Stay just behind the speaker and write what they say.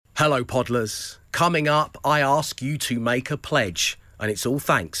Hello, Podlers. Coming up, I ask you to make a pledge, and it's all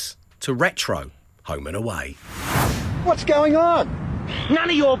thanks to Retro Home and Away. What's going on?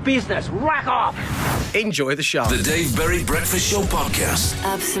 None of your business. Rack off. Enjoy the show. The Dave Berry Breakfast Show Podcast.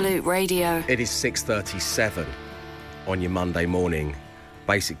 Absolute Radio. It is 6:37 on your Monday morning.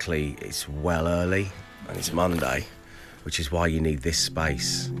 Basically, it's well early, and it's Monday, which is why you need this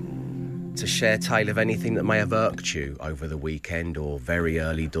space to share tale of anything that may have irked you over the weekend or very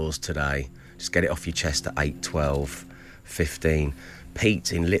early doors today. Just get it off your chest at 8, 12, 15.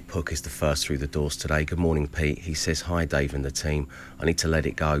 Pete in Liphook is the first through the doors today. Good morning, Pete. He says, "Hi, Dave and the team. I need to let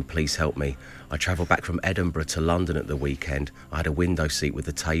it go. Please help me. I travelled back from Edinburgh to London at the weekend. I had a window seat with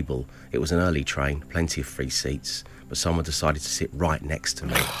a table. It was an early train, plenty of free seats, but someone decided to sit right next to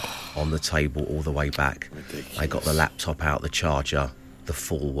me on the table all the way back. Ridiculous. I got the laptop out, the charger, the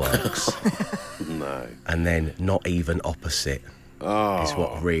full works. No. And then not even opposite is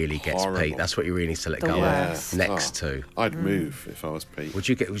what really gets horrible. Pete. That's what you really need to let The go worst. of. Next to. I'd move if I was Pete. Would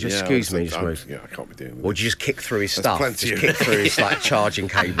you Yeah, excuse me, just I'd- move? Yeah, I can't be doing this. Or would you just kick through his There's stuff? plenty Just of- kick through his charging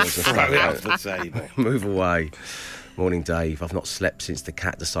cables and Throw it off stuff. the table. Move away. Morning, Dave. I've not slept since the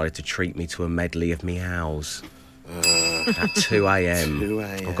cat decided to treat me to a medley of meows. At 2 a.m. 2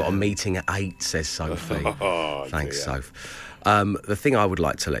 a.m. I've got a meeting at 8, says Sophie. Oh, Thanks, dear. Soph. The thing I would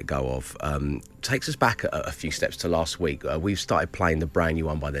like to let go of takes us back a few steps to last week. We've started playing the brand new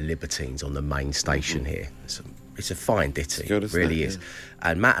one by the Libertines on the main station here. It's a fine ditty, good, isn't really it? is.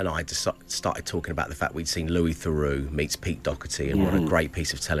 And Matt and I started talking about the fact we'd seen Louis Theroux meets Pete Doherty, and what a great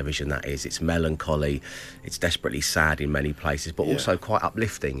piece of television that is. It's melancholy, it's desperately sad in many places, but also quite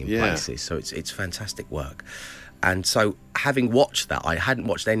uplifting in places. So it's fantastic work. And so, having watched that, I hadn't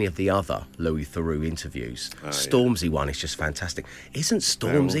watched any of the other Louis Theroux interviews. Stormzy one is just fantastic. Isn't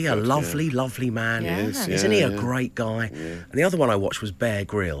Stormzy a lovely, lovely man? Yeah. He is, Isn't he a yeah. great guy? Yeah. And the other one I watched was Bear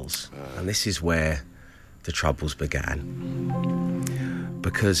Grylls. And this is where the troubles began.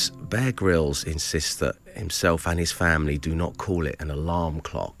 Because Bear Grylls insists that himself and his family do not call it an alarm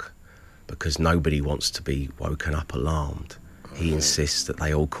clock because nobody wants to be woken up alarmed. He insists that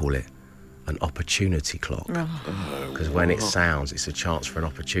they all call it an opportunity clock, because when it sounds, it's a chance for an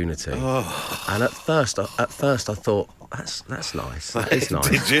opportunity. And at first I thought that's nice. That is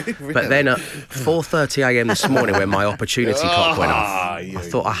nice. Did you? Really? But then at 4:30 a.m. this morning, when my opportunity clock went off, I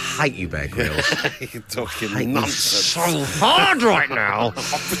thought, I hate you, Bear Grylls. You're I hate talking you nonsense. so hard right now.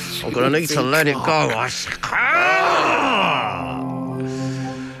 I'm gonna need to let it go.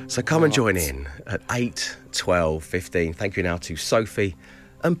 So come and join in at 8, 12, 15. Thank you now to Sophie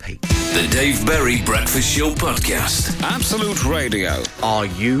and Pete. The Dave Berry Breakfast Show Podcast. Absolute Radio. Are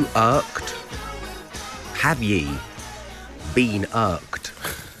you irked? Have ye been irked?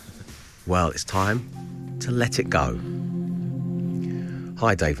 Well, it's time to let it go.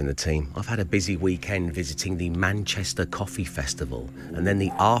 Hi, Dave and the team. I've had a busy weekend visiting the Manchester Coffee Festival and then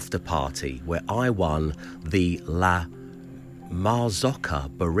the after party where I won the La Marzocca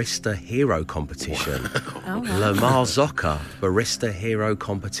Barista Hero Competition. La Marzocca Barista Hero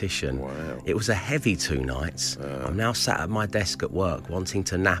Competition. Wow. It was a heavy 2 nights. I'm now sat at my desk at work wanting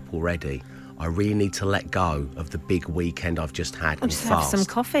to nap already. I really need to let go of the big weekend I've just had Or and just have fast. some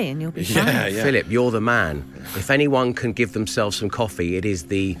coffee and you'll be fine. Yeah. Philip, you're the man. If anyone can give themselves some coffee, it is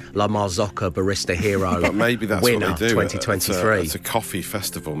the La Marzocca Barista Hero But maybe that's winner what they do. 2023. It's a coffee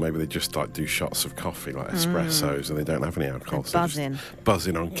festival. Maybe they just do shots of coffee, like espressos, and they don't have any alcohol. So Buzzing. they're just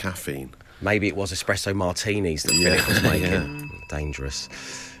buzzing on caffeine. Maybe it was espresso martinis that Philip was making. Dangerous.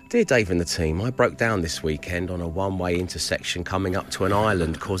 Dear Dave and the team, I broke down this weekend on a one-way intersection coming up to an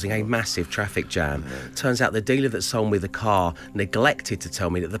island, causing a massive traffic jam. Turns out the dealer that sold me the car neglected to tell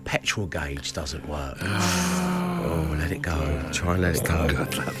me that the petrol gauge doesn't work. Oh, let it go. Try and let it go.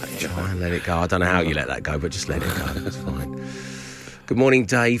 Try and let it go. I don't know how you let that go, but just let it go. It's fine. Good morning,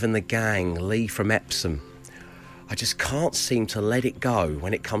 Dave and the gang. Lee from Epsom. I just can't seem to let it go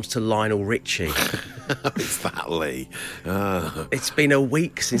when it comes to Lionel Richie. It's that, Lee. It's been a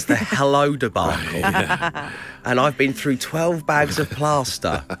week since the Hello debacle. And I've been through 12 bags of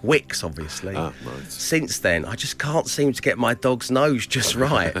plaster. Wicks, obviously. Nice. Since then, I just can't seem to get my dog's nose just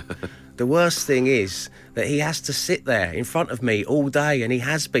right. The worst thing is that he has to sit there in front of me all day, and he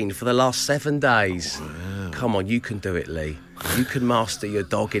has been for the last 7 days. Wow. Come on, you can do it, Lee. You can master your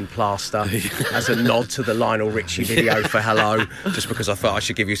dog in plaster as a nod to the Lionel Richie video for Hello, just because I thought I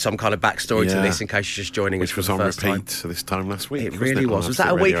should give you some kind of backstory to this in case you're just joining us for the first time. Which was on repeat this time last week. It really was. Was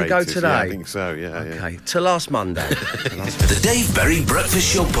that a week ago today? Yeah, I think so, yeah. Okay, to last Monday. The Dave Berry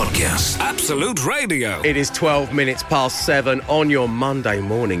Breakfast Show Podcast. Absolute Radio. It is 12 minutes past 7 on your Monday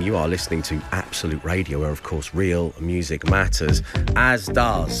morning. You are listening to Absolute Radio, where, of course, real music matters, as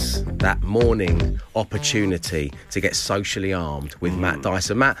does that morning opportunity to get socially armed with Matt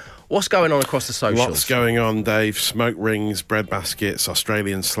Dyson. Matt, what's going on across the socials? What's going on, Dave? Smoke rings, bread baskets,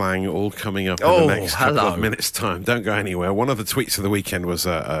 Australian slang, all coming up in the next couple of minutes' time. Don't go anywhere. One of the tweets of the weekend was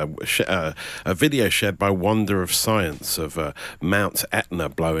a video shared by Wonder of Science of Mount Etna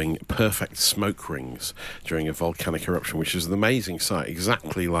blowing perfect smoke rings during a volcanic eruption, which is an amazing sight,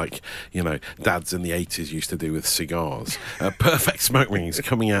 exactly like, dads in the 80s used to do with cigars. Perfect smoke rings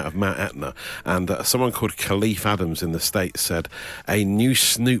coming out of Mount Etna. And someone called Khalif Adams in the States said, a new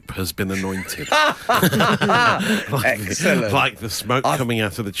Snoop has been anointed. Excellent. Like the smoke coming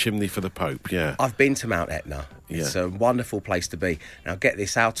out of the chimney for the Pope, yeah. I've been to Mount Etna. It's a wonderful place to be. Now, get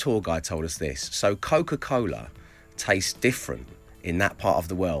this, our tour guide told us this. So Coca-Cola tastes different in that part of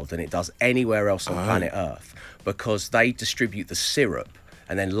the world than it does anywhere else on planet Earth, because they distribute the syrup,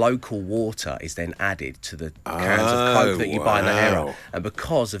 and then local water is then added to the cans of Coke that you buy in that area. And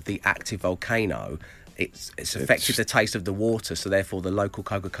because of the active volcano, it's affected the taste of the water, so therefore the local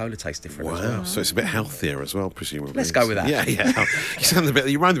Coca-Cola tastes different as well. So it's a bit healthier as well, presumably. Let's go with that. Yeah.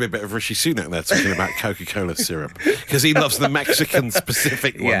 You remind me a bit of Rishi Sunak there, talking about Coca-Cola syrup, because he loves the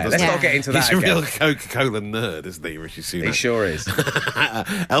Mexican-specific one. Yeah, let's not get into that. He's a real Coca-Cola nerd, isn't he, Rishi Sunak? He sure is.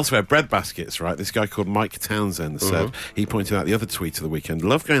 Elsewhere, bread baskets, right? This guy called Mike Townsend said, he pointed out the other tweet of the weekend,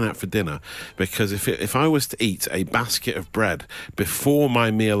 love going out for dinner, because if I was to eat a basket of bread before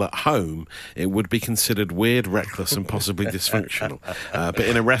my meal at home, it would be considered weird, reckless and possibly dysfunctional. But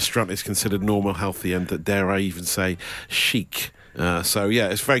in a restaurant it's considered normal, healthy and, dare I even say, chic. It's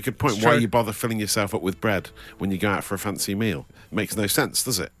a very good point. Why you bother filling yourself up with bread when you go out for a fancy meal? Makes no sense,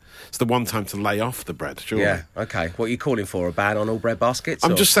 does it? It's the one time to lay off the bread, surely. Yeah, okay. What are you calling for? A ban on all bread baskets?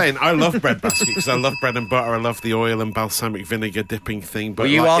 I'm just saying, I love bread baskets because I love bread and butter. I love the oil and balsamic vinegar dipping thing. But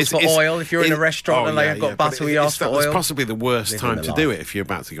will you ask for oil if you're in a restaurant and they've got butter? Will you ask for oil? It's possibly the worst time to do it if you're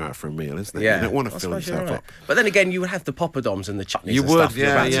about to go out for a meal, isn't it? Yeah. You don't want to fill yourself up. But then again, you would have the poppadoms and the chutneys you and would, stuff.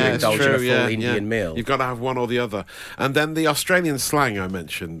 You're about to indulge in a full Indian meal. You've got to have one or the other. And then the Australian slang I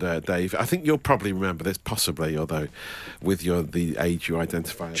mentioned, Dave, I think you'll probably remember this, possibly, although with the age you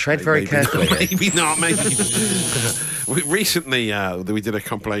identify as. Tread very carefully. Maybe not, maybe. Recently, we did a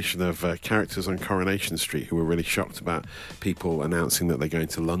compilation of characters on Coronation Street who were really shocked about people announcing that they're going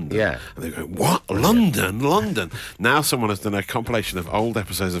to London. Yeah. And they go, what? London? Now someone has done a compilation of old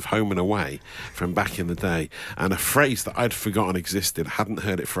episodes of Home and Away from back in the day, and a phrase that I'd forgotten existed, hadn't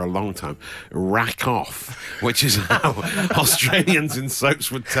heard it for a long time, rack off, which is how Australians in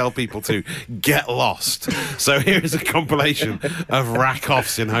soaps would tell people to get lost. So here is a compilation of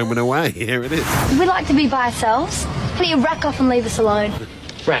rack-offs in Home and Away. Here it is. We like to be by ourselves. Why don't you rack off and leave us alone?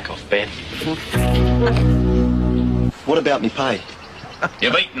 Rack off, Ben. What about me pay?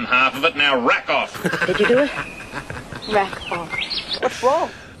 You've eaten half of it, now rack off. Did you do it? Rack off. What's wrong?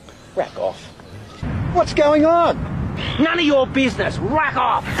 Rack off. What's going on? None of your business. Rack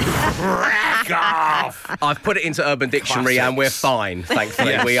off. Rack off! I've put it into Urban Dictionary and we're fine,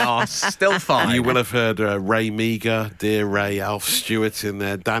 thankfully. We are still fine. You will have heard Ray Meagher, Dear Ray, Alf Stewart in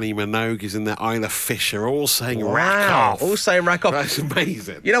there, Danny Minogue is in there, Isla Fisher, all saying rack off. All saying rack off. That's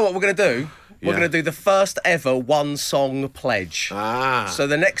amazing. You know what we're going to do? We're going to do the first ever one-song pledge. So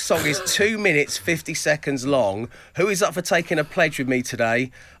the next song is 2 minutes, 50 seconds long. Who is up for taking a pledge with me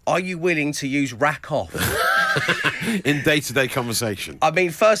today? Are you willing to use rack off? In day-to-day conversation. I mean,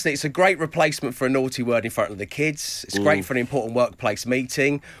 firstly, it's a great replacement for a naughty word in front of the kids. It's great for an important workplace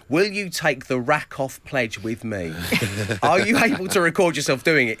meeting. Will you take the rack off pledge with me? Are you able to record yourself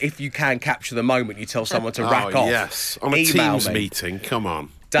doing it? If you can capture the moment you tell someone to rack off. Yes, on a Email Teams me. meeting, come on.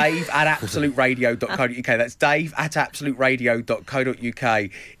 Dave@absoluteradio.co.uk. That's Dave@absoluteradio.co.uk.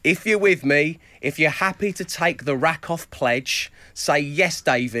 If you're with me, if you're happy to take the rack off pledge, say yes,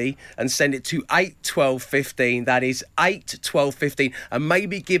 Davey, and send it to 81215. That is 81215, and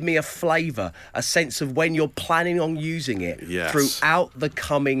maybe give me a flavour, a sense of when you're planning on using it throughout the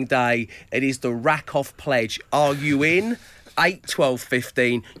coming day. It is the rack off pledge. Are you in?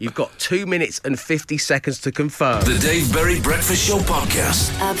 81215. You've got 2 minutes and 50 seconds to confirm. The Dave Berry Breakfast Show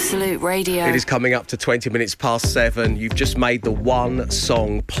Podcast. Absolute Radio. It is coming up to 20 minutes past 7. You've just made the one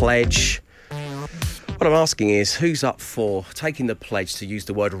song pledge. What I'm asking is, who's up for taking the pledge to use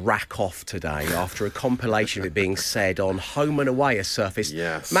the word rack off today after a compilation of it being said on Home and Away has surfaced?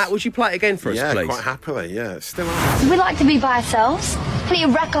 Yes. Matt, would you play it again for us, please? Yeah, quite happily, yeah. It's still on. We like to be by ourselves. Please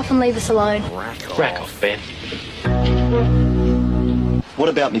rack off and leave us alone. Rack off, Ben. What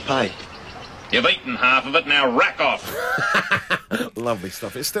about me pay? You've eaten half of it, now rack off. Lovely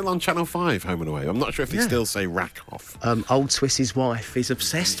stuff. It's still on Channel 5, Home and Away. I'm not sure if they still say rack off. Old Swiss's wife is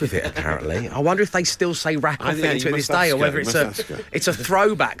obsessed with it, apparently. I wonder if they still say rack off Yeah, into you this must day, or ask whether her, it's a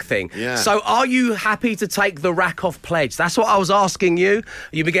throwback thing. Yeah. So are you happy to take the rack off pledge? That's what I was asking you.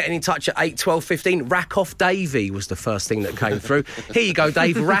 You'll be getting in touch at 8, 12, 15. Rack off Davey was the first thing that came through. Here you go,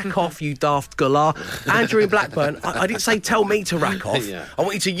 Dave. Rack off, you daft galah. Andrew in Blackburn, I didn't say tell me to rack off. Yeah. I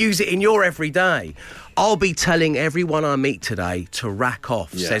want you to use it in your everyday. I'll be telling everyone I meet today to rack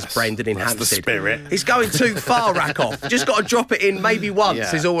off, says Brendan in that's Hampstead. the spirit. It's going too far, rack off. Just got to drop it in maybe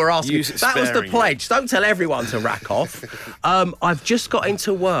once is all we're asking. Use it That was the sparingly. pledge. Don't tell everyone to rack off. I've just got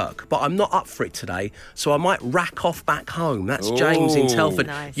into work, but I'm not up for it today, so I might rack off back home. That's James in Ooh. Telford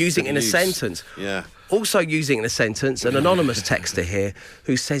Nice. using it in a Use. sentence. Yeah. Also using in a sentence, an anonymous texter here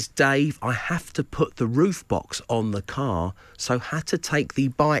who says, Dave, I have to put the roof box on the car, so had to take the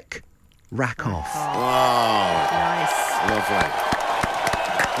bike rack off. Oh, Nice. lovely.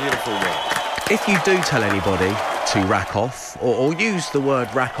 Beautiful work. If you do tell anybody to rack off, or use the word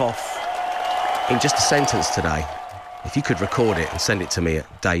rack off in just a sentence today, if you could record it and send it to me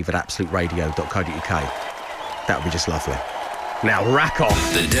at dave@absoluteradio.co.uk, that would be just lovely. Now, rack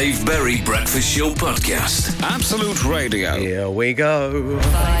off. The Dave Berry Breakfast Show Podcast. Absolute Radio. Here we go.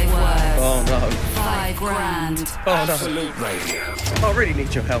 5 words. Oh, no. 5 grand. Oh, no. Absolute Radio. I really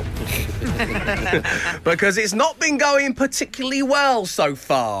need your help. Because it's not been going particularly well so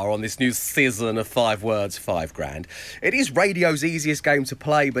far on this new season of 5 words, 5 grand. It is radio's easiest game to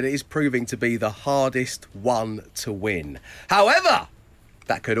play, but it is proving to be the hardest one to win. However,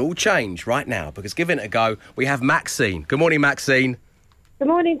 that could all change right now, because giving it a go, we have Maxine. Good morning, Maxine. Good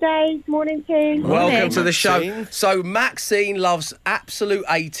morning, Dave. Morning, team. Welcome to the show. Maxine. So, Maxine loves absolute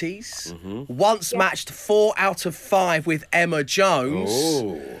 80s, once matched 4 out of 5 with Emma Jones,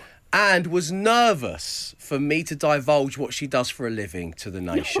 Oh. and was nervous for me to divulge what she does for a living to the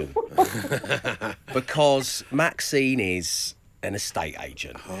nation. Because Maxine is an estate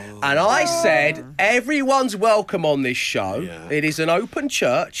agent. And I said, everyone's welcome on this show. Yeah. It is an open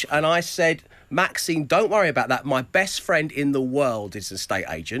church. And I said, Maxine, don't worry about that. My best friend in the world is an estate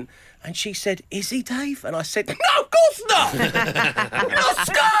agent. And she said, is he, Dave? And I said, no, of course not! You're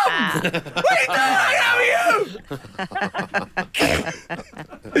scum! What are you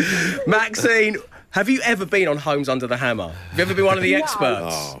doing? Maxine, have you ever been on Homes Under the Hammer? Have you ever been one of the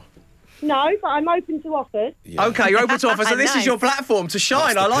experts? Oh. No, but I'm open to offers. Yeah. Okay, you're open to offer, so this is Nice. your platform to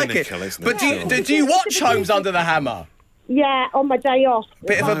shine. That's I the like it. pinnacle, isn't it? But do you watch Homes Under the Hammer? Yeah, on my day off.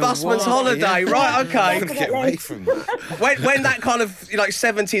 Bit of a busman's holiday, right? Okay. Gotta get away from that. When that kind of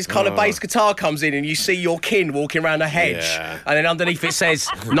 70s kind of bass guitar comes in and you see your kin walking around a hedge, Yeah. and then underneath it says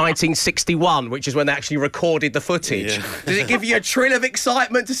 1961, which is when they actually recorded the footage. Yeah. Does it give you a trill of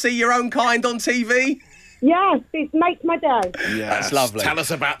excitement to see your own kind on TV? Yes, it makes my day. Yes. That's lovely. Tell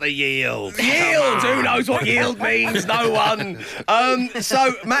us about the yield. Yield! Who knows what yield means? No one.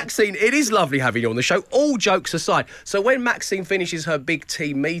 So, Maxine, it is lovely having you on the show. All jokes aside. So, when Maxine finishes her big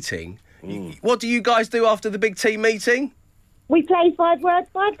team meeting, what do you guys do after the big team meeting? We play 5 words,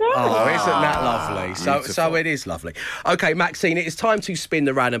 5 grand. Oh, isn't that lovely? So Beautiful. it is lovely. Okay, Maxine, it is time to spin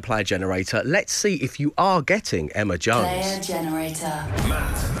the random player generator. Let's see if you are getting Emma Jones. Player generator.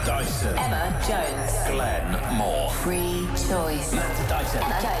 Matt Dyson. Emma Jones. Glenn Moore. Free choice. Matt Dyson.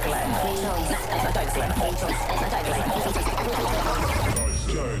 Glenn. Free choice.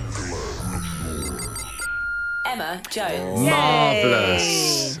 Emma Jones.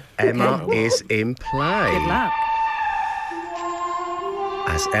 Marvellous. Emma is in play. Good luck.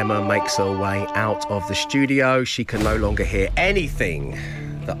 As Emma makes her way out of the studio, she can no longer hear anything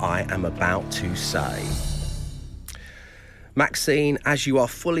that I am about to say. Maxine, as you are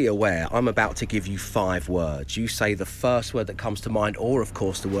fully aware, I'm about to give you 5 words. You say the first word that comes to mind, or of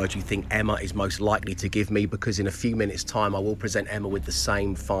course the word you think Emma is most likely to give me, because in a few minutes' time I will present Emma with the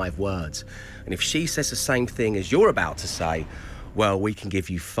same 5 words. And if she says the same thing as you're about to say, well, we can give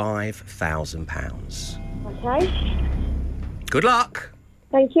you £5,000. Okay, Good luck.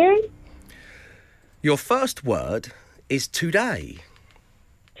 thank you. Your first word is today.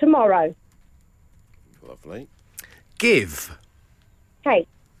 Tomorrow. Lovely. Give. Hey,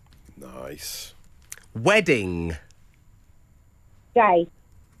 Nice. Wedding. day.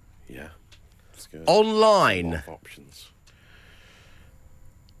 Yeah. That's good. Online. Options.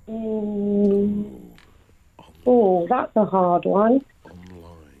 Oh, that's a hard one.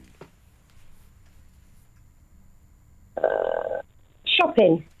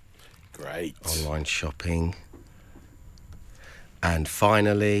 Shopping. Great. Online shopping. And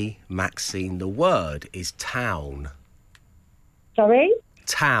finally, Maxine, the word is town. Sorry?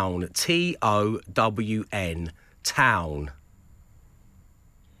 Town. Town. Town.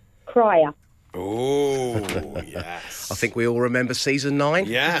 Crier. Oh, yes. I think we all remember season 9.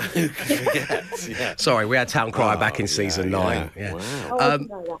 Yeah. Yes, yeah. Sorry, we had Town Crier back in season 9. Yeah. Wow. Oh, I didn't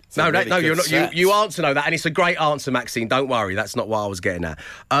know that. No, you're not. You answer know that, and it's a great answer, Maxine. Don't worry, that's not what I was getting at.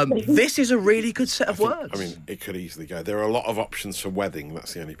 This is a really good set of words. I mean, it could easily go. There are a lot of options for wedding.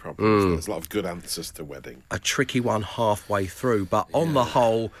 That's the only problem. There's a lot of good answers to wedding. A tricky one halfway through, but on the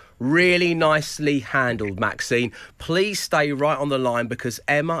whole, really nicely handled, Maxine. Please stay right on the line because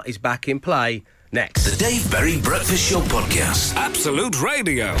Emma is back in play next. The Dave Berry Breakfast Show Podcast. Absolute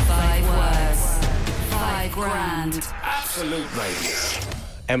Radio. 5 words, 5 grand. Absolute Radio.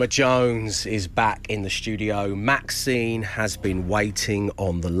 Emma Jones is back in the studio. Maxine has been waiting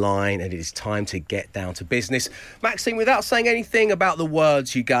on the line, and it is time to get down to business. Maxine, without saying anything about the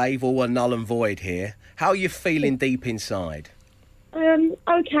words you gave, all are null and void here, how are you feeling deep inside?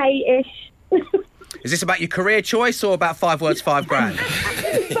 Okay-ish. Is this about your career choice or about 5 words, 5 grand?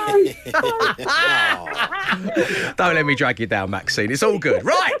 Don't let me drag you down, Maxine. It's all good.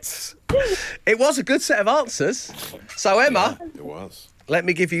 Right. It was a good set of answers. So, Emma, It was. let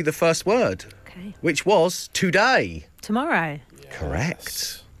me give you the first word, Okay. which was today. Tomorrow.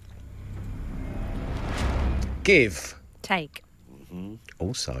 Correct. Give. Take.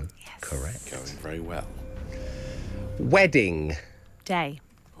 Also correct. Going very well. Day. Wedding.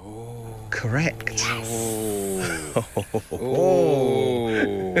 Correct.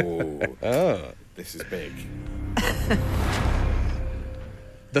 This is big.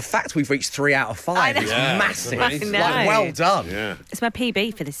 The fact we've reached 3 out of 5 is Yeah, massive. it's amazing. Like, well done. Yeah. It's my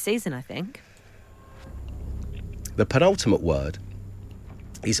PB for this season, I think. The penultimate word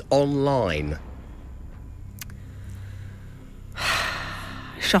is online.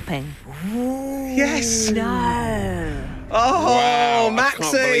 Shopping. Yes. No. Oh, Wow, I can't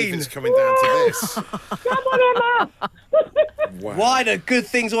believe Maxine. it's coming down to this. Come on, Emma. Wow. Why do good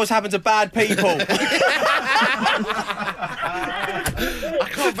things always happen to bad people? I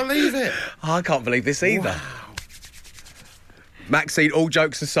can't believe it. I can't believe this either. Maxine, all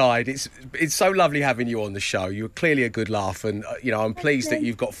jokes aside, it's so lovely having you on the show. You're clearly a good laugh, and I'm pleased that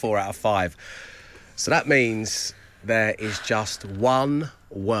you've got 4 out of 5. So that means there is just one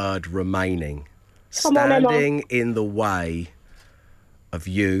word remaining, Come on, Emma. standing in the way of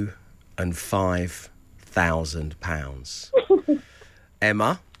you and £5,000.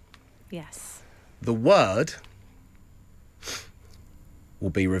 Emma, Yes. the word will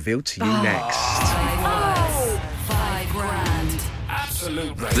be revealed to you next. 5 grand.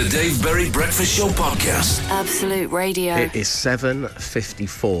 Absolute Radio. The Dave Berry Breakfast Show Podcast. Absolute Radio. It is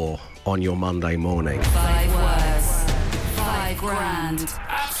 7:54 on your Monday morning. 5 words, 5 grand.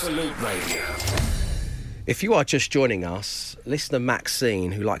 Absolute Radio. If you are just joining us, listener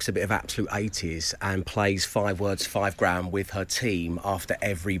Maxine, who likes a bit of absolute 80s and plays 5 words, 5 grand with her team after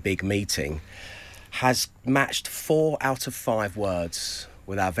every big meeting, has matched 4 out of 5 words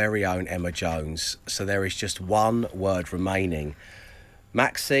with our very own Emma Jones. So there is just one word remaining.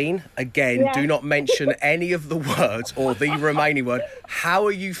 Maxine, again, Yeah. do not mention any of the words or the remaining word. How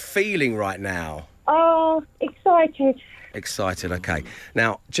are you feeling right now? Oh, excited. Excited, okay.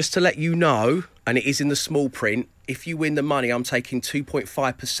 Now, just to let you know, and it is in the small print, if you win the money, I'm taking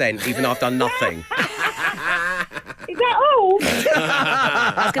 2.5%, even though I've done nothing. Is that all?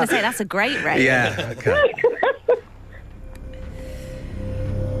 I was going to say, that's a great rate. Yeah, okay.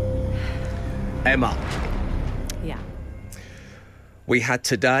 Emma, Yeah. we had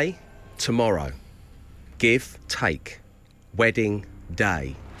today, tomorrow, give, take, wedding,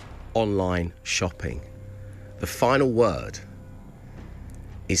 day, online shopping. The final word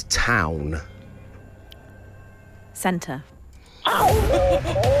is town. Centre.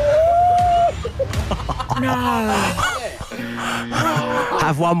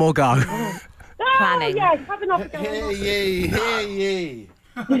 Have one more go. Planning. Yes, have another go. Hear ye, hear ye.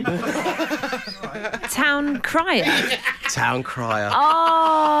 Town crier. Town crier.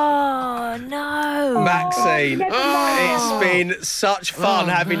 Oh, no. Maxine, never mind. it's been such fun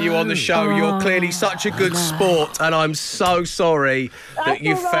having you on the show. You're clearly such a good sport, and I'm so sorry that That's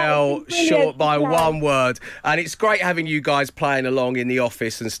you all right. fell It's brilliant short by today. one word. And it's great having you guys playing along in the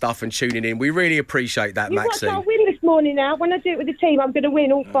office and stuff and tuning in. We really appreciate that, You've got Maxine. to win this morning now. When I do it with the team, I'm going to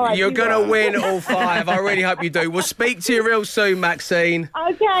win all 5. You're You going to will. win all 5. I really hope you do. We'll speak to you real soon, Maxine.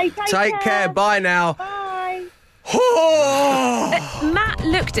 Okay, Take care. Bye now. Bye. Matt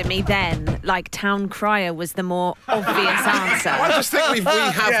looked at me then like town crier was the more obvious answer. I just think we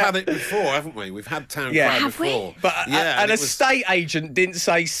have had it before, haven't we? We've had town crier Have we? before. But an estate agent didn't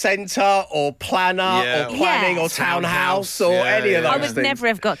say centre or planner or planning or townhouse or any of those I would things. never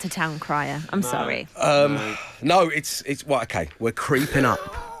have got to town crier. I'm sorry. No, it's well, okay. We're creeping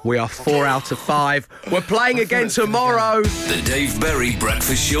up. We are 4 out of 5. We're playing again tomorrow. The Dave Berry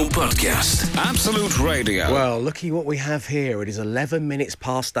Breakfast Show Podcast. Absolute Radio. Well, looky what we have here. It is 11 minutes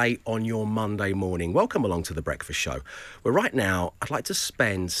past 8 on your Monday morning. Welcome along to The Breakfast Show. Well, right now, I'd like to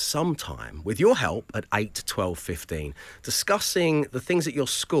spend some time, with your help, at 8 to 12:15, discussing the things at your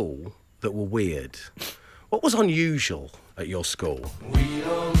school that were weird. What was unusual at your school? We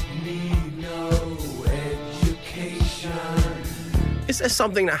don't need no education. Is there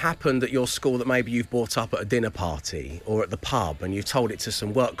something that happened at your school that maybe you've brought up at a dinner party or at the pub and you've told it to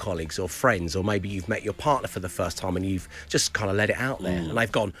some work colleagues or friends, or maybe you've met your partner for the first time and you've just kind of let it out there and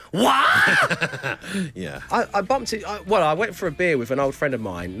they've gone, what? Yeah. I bumped it. I went for a beer with an old friend of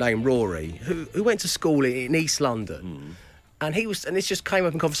mine named Rory who went to school in East London. And this just came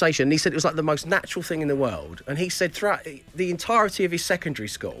up in conversation, and he said it was like the most natural thing in the world. And he said throughout the entirety of his secondary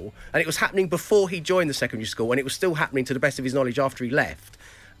school, and it was happening before he joined the secondary school, and it was still happening to the best of his knowledge after he left,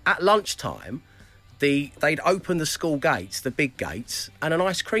 at lunchtime, they'd open the school gates, the big gates, and an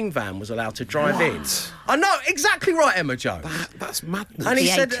ice cream van was allowed to drive in. I know, exactly right, Emma Jones. That's madness. And he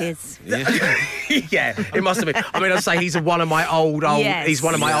said, 80s. yeah, it must have been. I mean, I'd say he's one of my he's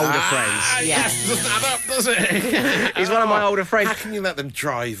one of my older friends. Yes, doesn't add up, does it? He's one of my older friends. How can you let them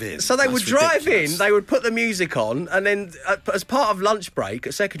drive in? So they would drive ridiculous. in, they would put the music on, and then as part of lunch break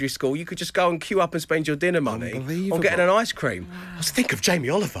at secondary school, you could just go and queue up and spend your dinner money on getting an ice cream. I was thinking of Jamie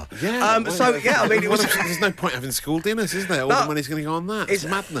Oliver. Yeah. I mean, it was... There's no point having school dinners, is there? All the money's going to go on that. It's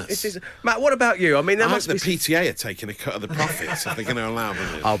madness. Matt, what about you? I mean, there I hope must the be... PTA are taking a cut of the profits if they're going to allow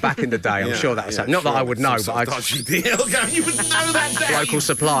them. Oh, back in the day, I'm sure that was happening. Not that I would know, but I... Dodgy deal. You would know that, Dave. Local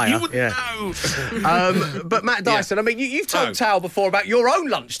supplier. You would know. But Matt Dyson, I mean, you've told a tale before about your own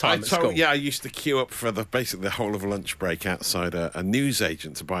lunchtime at school. Yeah, I used to queue up for basically the whole of a lunch break outside a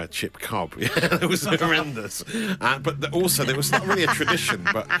newsagent to buy a chip cob. Yeah, it was horrendous. But also, there was not really a tradition,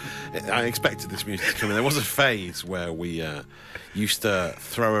 but I expected this music to come in. There was a phase where we used to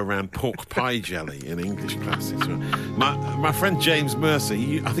throw around pork pie jelly in English classes. My friend James Mercer,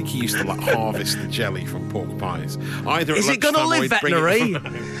 I think he used to harvest the jelly from pork pies. Either is it going to live veterinary?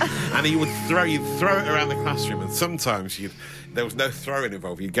 And he would throw it around the classroom, and sometimes there was no throwing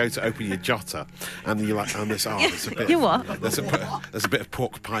involved. You'd go to open your jotter, and you're like, there's a bit. You what? There's a bit of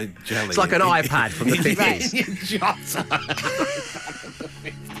pork pie jelly. It's like an iPad from the 50s. In your jotter.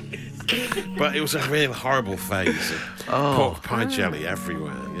 But it was a real horrible phase of pork pie jelly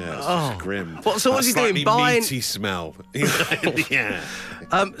everywhere. Yeah, it's just grim. So what's he doing? Buying meaty smell. Yeah.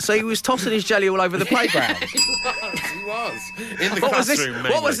 So he was tossing his jelly all over the playground. He was in the classroom.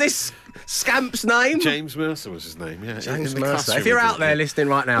 What was this scamp's name? James Mercer was his name. Yeah, James Mercer. If you're out there listening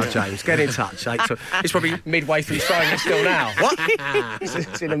right now, James, get in touch. It's probably midway through signing still now. What?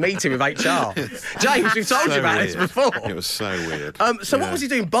 It's in a meeting with HR. James, we've told you about this before. It was so weird. So what was he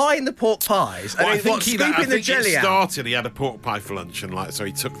doing? Buying the pork pies and scooping the jelly out? He had a pork pie for lunch, and so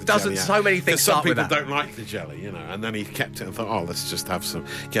he took the jelly out. So many things start with that. Some people don't like the jelly, and then he kept it and thought, let's just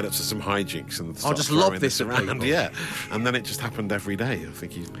get up to some hijinks and I'll just lob this around. People. Yeah, and then it just happened every day. I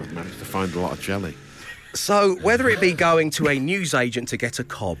think he managed to find a lot of jelly. So whether it be going to a newsagent to get a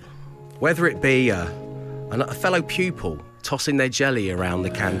cob, whether it be a fellow pupil tossing their jelly around the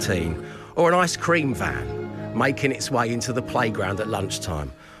canteen, or an ice cream van making its way into the playground at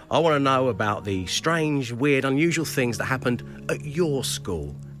lunchtime, I want to know about the strange, weird, unusual things that happened at your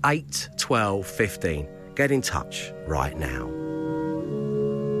school. 8, 12, 15. Get in touch right now.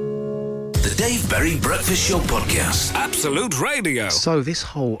 The Dave Berry Breakfast Show Podcast. Absolute Radio. So this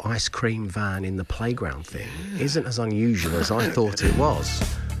whole ice cream van in the playground thing isn't as unusual as I thought it was.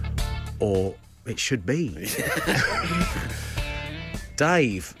 Or it should be.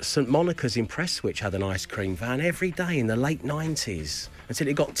 Dave, St Monica's in Prestwich had an ice cream van every day in the late 90s until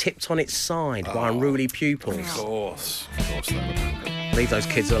it got tipped on its side by unruly pupils. Of course that would happen. Leave those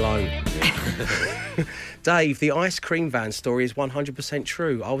kids alone. Dave, the ice cream van story is 100%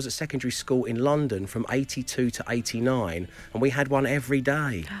 true. I was at secondary school in London from 82 to 89 and we had one every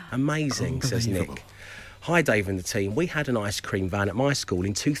day. Amazing, says Nick. Hi, Dave and the team. We had an ice cream van at my school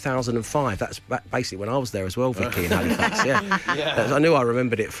in 2005. That's basically when I was there as well, Vicky, in Halifax. I knew I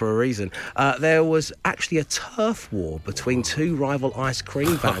remembered it for a reason. There was actually a turf war between two rival ice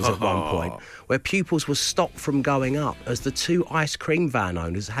cream vans at one point, where pupils were stopped from going up as the two ice cream van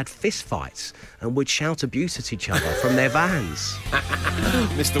owners had fist fights and would shout abuse at each other from their vans.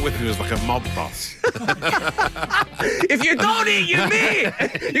 Mr. Whippy was like a mob boss. If you don't eat, you me! You're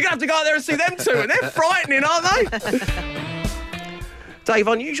going to have to go out there and see them two, and they're frightening, aren't they? Dave,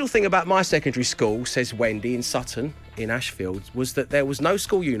 unusual thing about my secondary school, says Wendy in Sutton, in Ashfield, was that there was no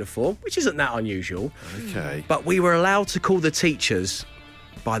school uniform, which isn't that unusual. Okay. But we were allowed to call the teachers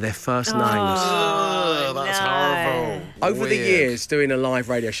by their first names. Oh, that's horrible. Over the years, doing a live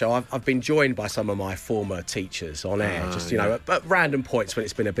radio show, I've been joined by some of my former teachers on air, just, at random points when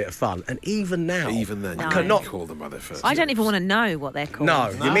it's been a bit of fun. And even now, you cannot call them by their first I don't even want to know what they're called. No,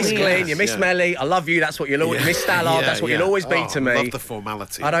 you Miss Glyn, you Miss Melly, I love you, that's what you'll always... Miss Stallard, that's what you'll always be to me. I love the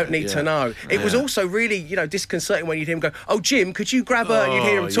formality. I don't need to know. It was also really, disconcerting when you'd hear him go, "Oh, Jim, could you grab her?" And you'd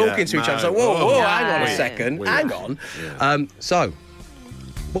hear them talking to each other. So, whoa, hang on a second, hang on. So,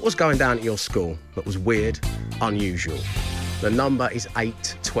 what was going down at your school that was weird, unusual? The number is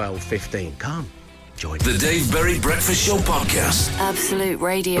 8 12 15. Come, join The Dave Berry Breakfast Show Podcast. Absolute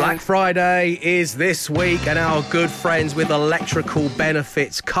Radio. Black Friday is this week, and our good friends with Electrical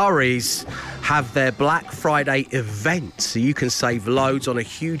Benefits Currys have their Black Friday event, so you can save loads on a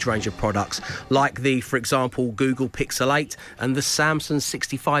huge range of products like the, for example, Google Pixel 8 and the Samsung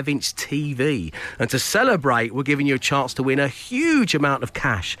 65-inch TV. And to celebrate, we're giving you a chance to win a huge amount of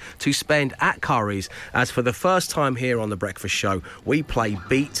cash to spend at Currys, as for the first time here on The Breakfast Show, we play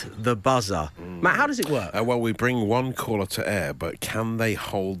Beat the Buzzer. Matt, how does it work? Well, we bring one caller to air, but can they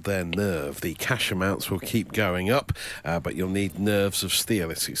hold their nerve? The cash amounts will keep going up, but you'll need nerves of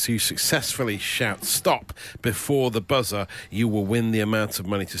steel. If you successfully shout stop before the buzzer, you will win the amount of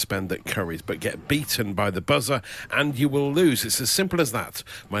money to spend at Currys, but get beaten by the buzzer and you will lose. It's as simple as that,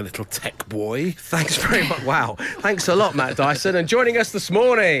 my little tech boy. Thanks very much. Wow. Thanks a lot, Matt Dyson. And joining us this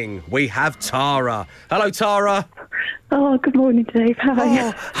morning, we have Tara. Hello, Tara. Oh, good morning, Dave. How are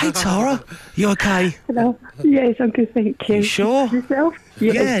you? Hey, Tara. You okay? Hello. Yes, I'm good, thank you. You sure? Yourself?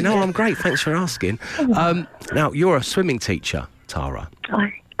 Yeah, I'm great. Thanks for asking. Now, you're a swimming teacher, Tara.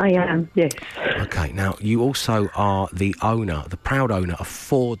 I am, yes. Okay, now, you also are the proud owner of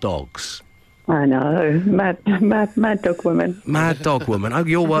 4 dogs. I know. Mad dog woman. Mad dog woman. Oh,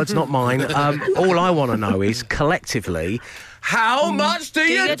 your words, not mine. All I want to know is, collectively, how much do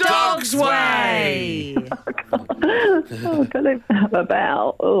your dogs weigh? Oh, God,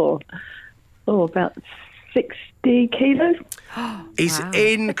 about 60 kilos. Is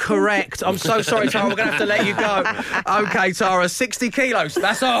incorrect. I'm so sorry, Tara. We're going to have to let you go. Okay, Tara, 60 kilos.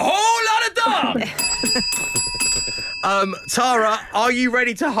 That's a whole lot of dogs. Tara, are you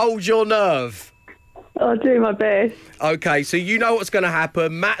ready to hold your nerve? I'll do my best. Okay, so you know what's going to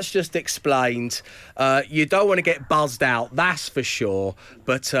happen. Matt's just explained. You don't want to get buzzed out, that's for sure.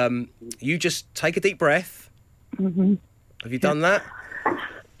 But you just take a deep breath. Mm-hmm. Have you done that?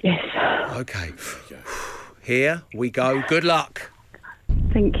 Yes. Okay. Here we go. Good luck.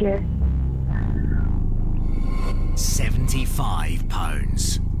 Thank you.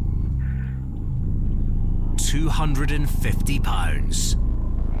 £75. £250.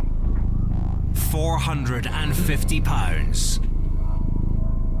 £450.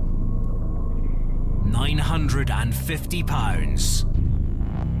 £950.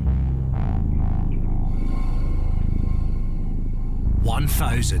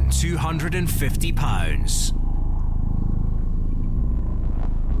 £1,250.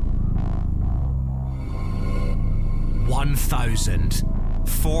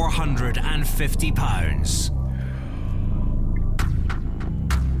 £1,450.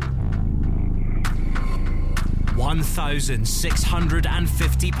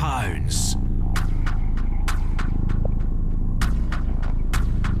 £1,650.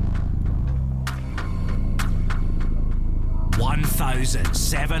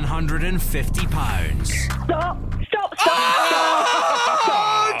 £1,750. Stop.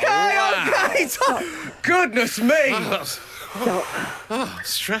 Okay. Goodness me. Stop.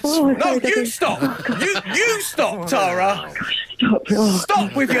 Stressful. No, you stop. You stop, Tara.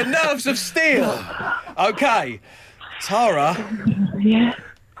 Stop with your nerves of steel. Okay, Tara. Yeah.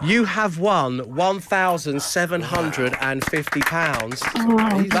 You have won £1,750.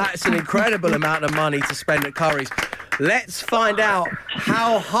 Oh. That's an incredible amount of money to spend at Currys. Let's find out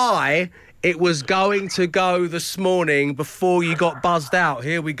how high it was going to go this morning before you got buzzed out.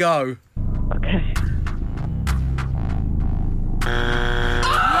 Here we go. Okay.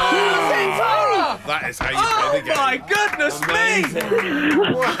 That is how you play the game. My goodness me!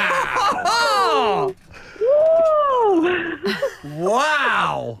 Wow!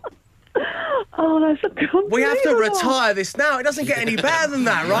 Wow! Oh, that's unbelievable. We have to retire this now. It doesn't get any better than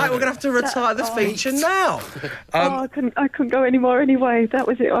that, right? We're going to have to retire this feature now. I couldn't go anymore anyway. That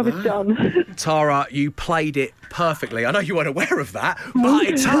was it. I was done. Tara, you played it perfectly. I know you weren't aware of that, but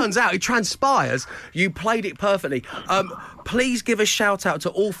it turns out, it transpires, you played it perfectly. Please give a shout out to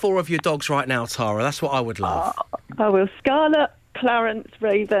all 4 of your dogs right now, Tara. That's what I would love. I will. Scarlett, Clarence,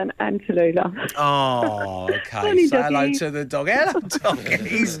 Raven, and Tallulah. Oh, okay. Honey Say hello doggies. to the dog. Hello,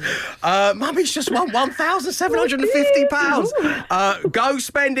 doggies. Mummy's just won £1,750. Go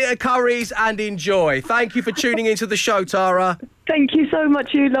spend it at Curry's and enjoy. Thank you for tuning into the show, Tara. Thank you so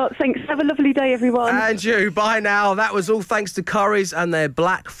much, you lot. Thanks. Have a lovely day, everyone. And you. Bye now. That was all thanks to Curry's and their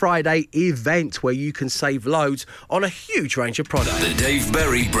Black Friday event where you can save loads on a huge range of products. The Dave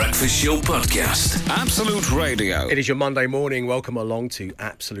Berry Breakfast Show Podcast. Absolute Radio. It is your Monday morning. Welcome along to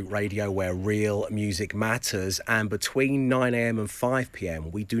Absolute Radio, where real music matters. And between 9 a.m. and 5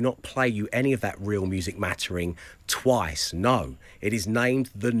 p.m, we do not play you any of that real music mattering twice. No, it is named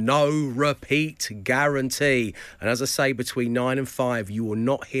the No Repeat Guarantee. And as I say, between 9 and 5, you will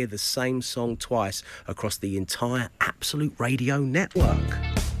not hear the same song twice across the entire Absolute Radio network.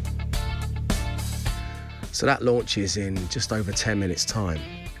 So that launches in just over 10 minutes' time.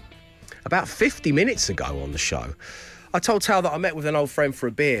 About 50 minutes ago on the show, I told Tal that I met with an old friend for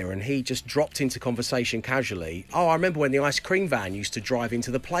a beer and he just dropped into conversation casually. Oh, I remember when the ice cream van used to drive into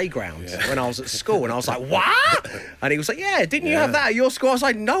the playground when I was at school. And I was like, what? And he was like, yeah, didn't you have that at your school? I was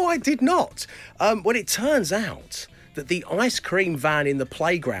like, no, I did not. Well, it turns out that the ice cream van in the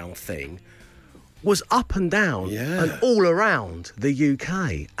playground thing was up and down and all around the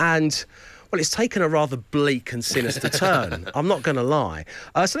UK. And well, it's taken a rather bleak and sinister turn. I'm not going to lie.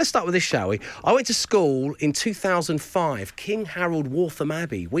 So let's start with this, shall we? I went to school in 2005, King Harold Waltham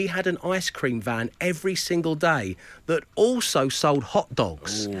Abbey. We had an ice cream van every single day that also sold hot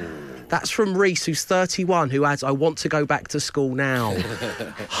dogs. Ooh. That's from Reese, who's 31, who adds, I want to go back to school now.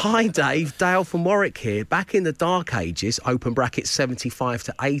 Hi, Dave. Dale from Warwick here. Back in the dark ages, open brackets 75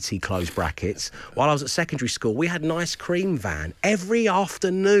 to 80, close brackets, while I was at secondary school, we had an ice cream van every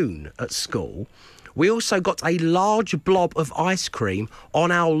afternoon at school. We also got a large blob of ice cream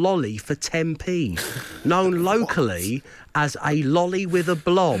on our lolly for 10p, known locally as a lolly with a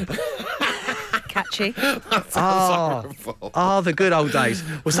blob. Catchy. The good old days.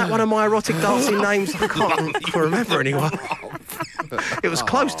 Was that one of my erotic dancing names? I can't remember anyone. It was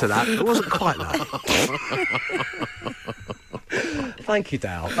close to that, but it wasn't quite that. Thank you,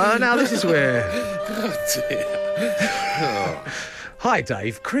 Dal. Now this is where... Hi,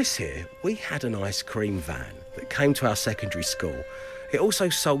 Dave. Chris here. We had an ice cream van that came to our secondary school. It also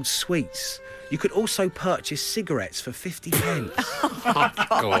sold sweets. You could also purchase cigarettes for 50 pence. Oh, of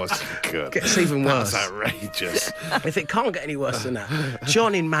course you could. Gets even worse. That's outrageous. If it can't get any worse than that.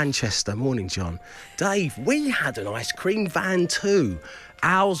 John in Manchester. Morning, John. Dave, we had an ice cream van too.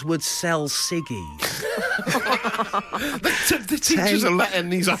 Ours would sell ciggies. The teachers are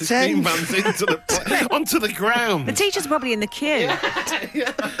letting these ice cream vans onto the ground. The teachers are probably in the queue.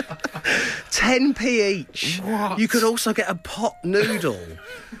 10p each. What? You could also get a pot noodle.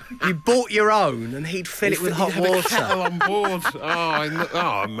 You bought your own and he'd fill it with hot water. A kettle on board.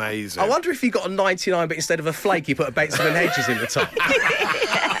 Oh, amazing. I wonder if you got a 99, but instead of a flake, you put a Benson and Hedges in the top.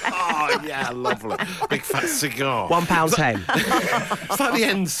 Oh, yeah, lovely. Big fat cigar. £1.10. It's like the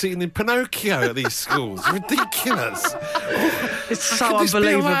end scene in Pinocchio at these schools. Ridiculous. It's so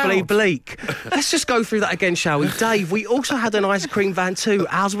unbelievably bleak. Let's just go through that again, shall we? Dave, we also had an ice cream van too.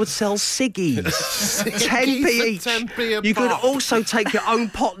 Ours would sell ciggies. 10p each. 10p you could also take your own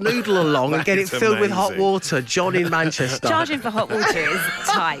pot noodle along and get it filled with hot water. John in Manchester. Charging for hot water is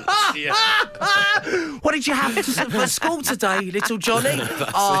tight. What did you have for school today, little Johnny?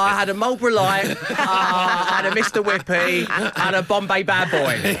 I had a Marlboro Light, I had a Mr. Whippy, and a Bombay Bad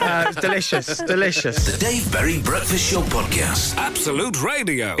Boy. It's delicious. The Dave Berry Breakfast Show Podcast. Absolute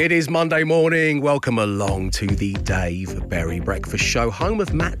Radio. It is Monday morning. Welcome along to the Dave Berry Breakfast Show, home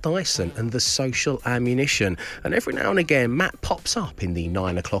of Matt Dyson and the Social Ammunition. And every now and again, Matt pops up in the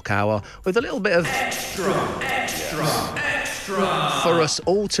 9 o'clock hour with a little bit of... Extra. for us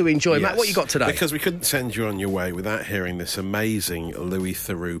all to enjoy. Matt, what you got today? Because we couldn't send you on your way without hearing this amazing Louis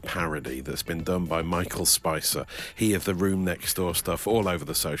Theroux parody that's been done by Michael Spicer. He of the Room Next Door stuff all over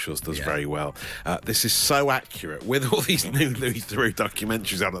the socials does very well. This is so accurate with all these new Louis Theroux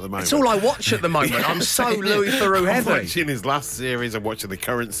documentaries out at the moment. It's all I watch at the moment. I'm so Louis Theroux heavy. I'm watching his last series, I'm watching the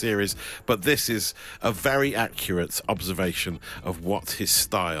current series, but this is a very accurate observation of what his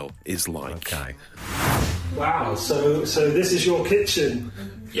style is like. Okay. Wow, so this is your kitchen?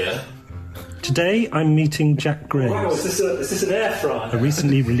 Yeah. Today I'm meeting Jack Graves. Wow, is this an air fryer? A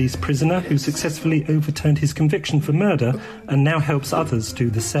recently released prisoner who successfully overturned his conviction for murder and now helps others do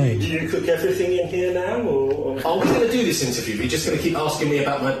the same. Do you cook everything in here now, or? Are we going to do this interview? You're just going to keep asking me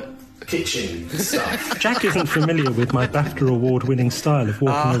about my kitchen stuff. Jack isn't familiar with my BAFTA award-winning style of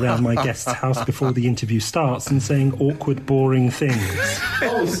walking around my guest's house before the interview starts and saying awkward, boring things.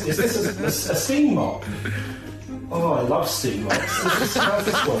 Oh, is this a steam mop? Oh, I love steam mops. How's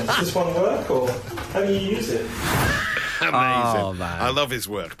this one? Does this one work, or how do you use it? Amazing. Oh, man. I love his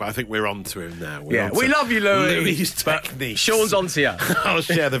work, but I think we're on to him now. We love you, Louis. Louis' technique. Sean's on to you. I'll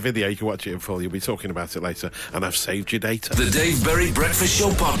share the video. You can watch it in full. You'll be talking about it later. And I've saved your data. The Dave Berry Breakfast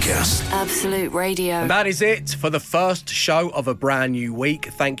Show Podcast. Absolute Radio. And that is it for the first show of a brand new week.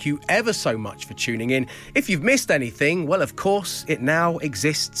 Thank you ever so much for tuning in. If you've missed anything, well, of course, it now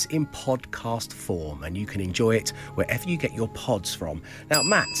exists in podcast form, and you can enjoy it wherever you get your pods from. Now,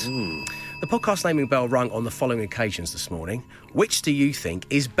 Matt, the podcast naming bell rung on the following occasions this morning. Which do you think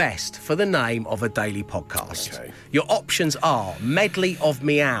is best for the name of a daily podcast? Okay. Your options are Medley of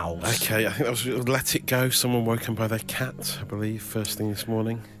Meows. Okay, I think that was Let It Go. Someone woken by their cat, I believe, first thing this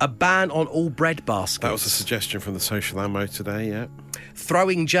morning. A ban on all bread baskets. That was a suggestion from the Social Ammo today, yeah.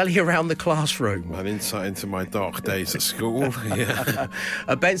 Throwing jelly around the classroom. An insight into my dark days at school, yeah.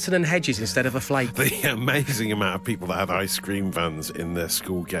 A Benson and Hedges instead of a flake. The amazing amount of people that had ice cream vans in their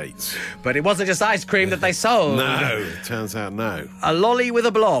school gates. But it wasn't just ice cream that they sold. No, turns out no. A lolly with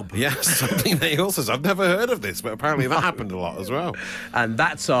a blob. Yes, something they also said. I've never heard of this, but apparently that happened a lot as well. And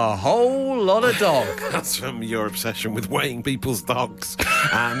that's a whole lot of dog. That's from your obsession with weighing people's dogs.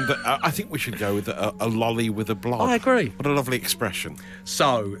 And I think we should go with a lolly with a blob. I agree. What a lovely expression.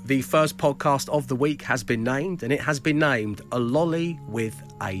 So, the first podcast of the week has been named, and it has been named A Lolly with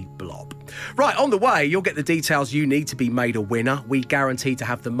a Blob. Right, on the way, you'll get the details you need to be made a winner. We guarantee to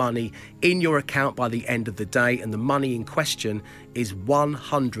have the money in your account by the end of the day, and the money in question is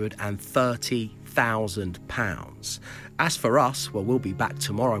 £130,000. As for us, well, we'll be back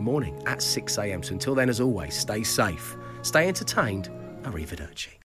tomorrow morning at 6 a.m. So until then, as always, stay safe, stay entertained, arrivederci.